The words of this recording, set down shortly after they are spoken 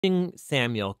King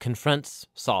Samuel confronts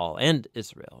Saul and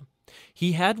Israel.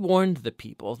 He had warned the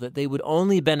people that they would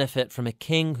only benefit from a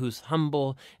king who's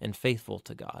humble and faithful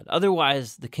to God.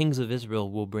 Otherwise, the kings of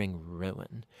Israel will bring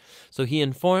ruin. So he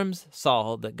informs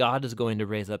Saul that God is going to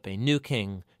raise up a new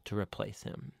king to replace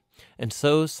him. And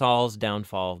so Saul's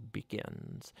downfall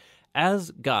begins,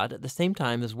 as God at the same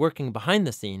time is working behind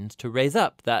the scenes to raise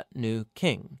up that new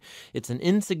king. It's an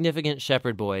insignificant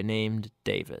shepherd boy named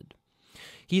David.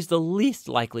 He's the least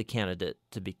likely candidate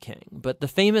to be king, but the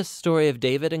famous story of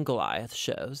David and Goliath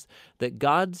shows that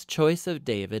God's choice of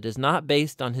David is not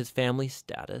based on his family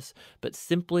status, but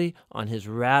simply on his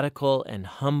radical and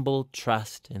humble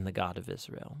trust in the God of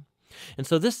Israel. And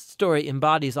so this story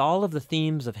embodies all of the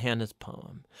themes of Hannah's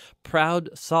poem. Proud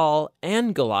Saul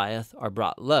and Goliath are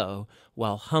brought low,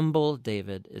 while humble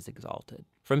David is exalted.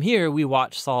 From here, we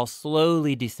watch Saul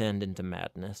slowly descend into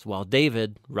madness, while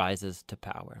David rises to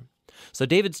power. So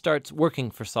David starts working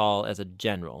for Saul as a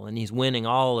general, and he's winning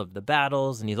all of the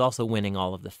battles, and he's also winning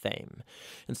all of the fame.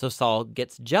 And so Saul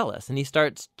gets jealous, and he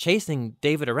starts chasing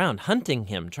David around, hunting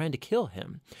him, trying to kill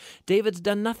him. David's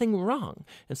done nothing wrong,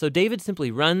 and so David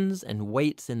simply runs and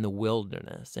waits in the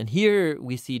wilderness. And here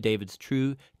we see David's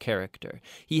true character.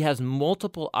 He has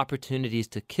multiple opportunities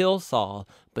to kill Saul,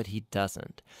 but he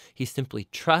doesn't. He simply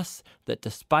trusts that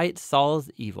despite Saul's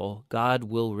evil, God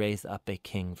will raise up a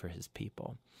king for his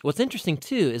people. What's interesting,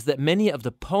 too, is that many of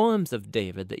the poems of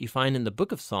David that you find in the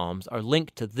book of Psalms are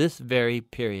linked to this very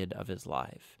period of his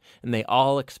life, and they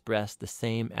all express the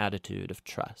same attitude of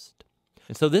trust.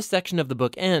 And so this section of the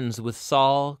book ends with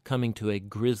Saul coming to a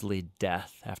grisly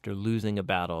death after losing a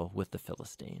battle with the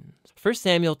Philistines. 1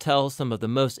 Samuel tells some of the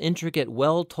most intricate,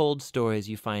 well-told stories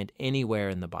you find anywhere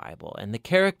in the Bible, and the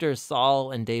characters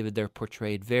Saul and David, they're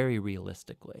portrayed very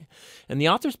realistically. And the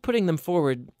author's putting them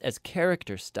forward as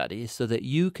character studies so that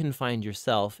you can find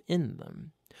yourself in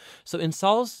them. So in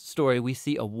Saul's story, we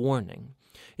see a warning.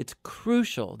 It's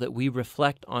crucial that we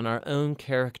reflect on our own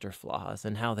character flaws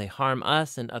and how they harm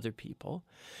us and other people.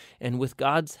 And with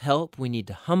God's help, we need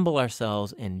to humble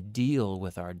ourselves and deal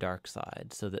with our dark side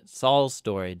so that Saul's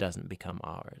story doesn't become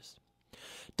ours.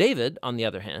 David, on the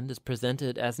other hand, is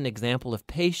presented as an example of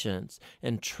patience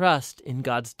and trust in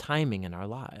God's timing in our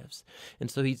lives.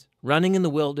 And so he's running in the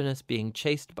wilderness, being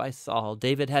chased by Saul.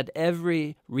 David had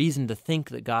every reason to think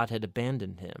that God had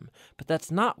abandoned him, but that's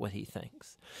not what he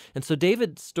thinks. And so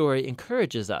David's story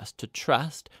encourages us to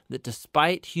trust that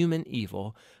despite human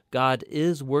evil, God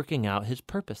is working out his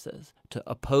purposes to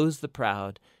oppose the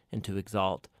proud and to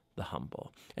exalt the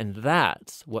humble. And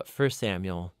that's what 1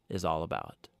 Samuel is all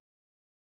about.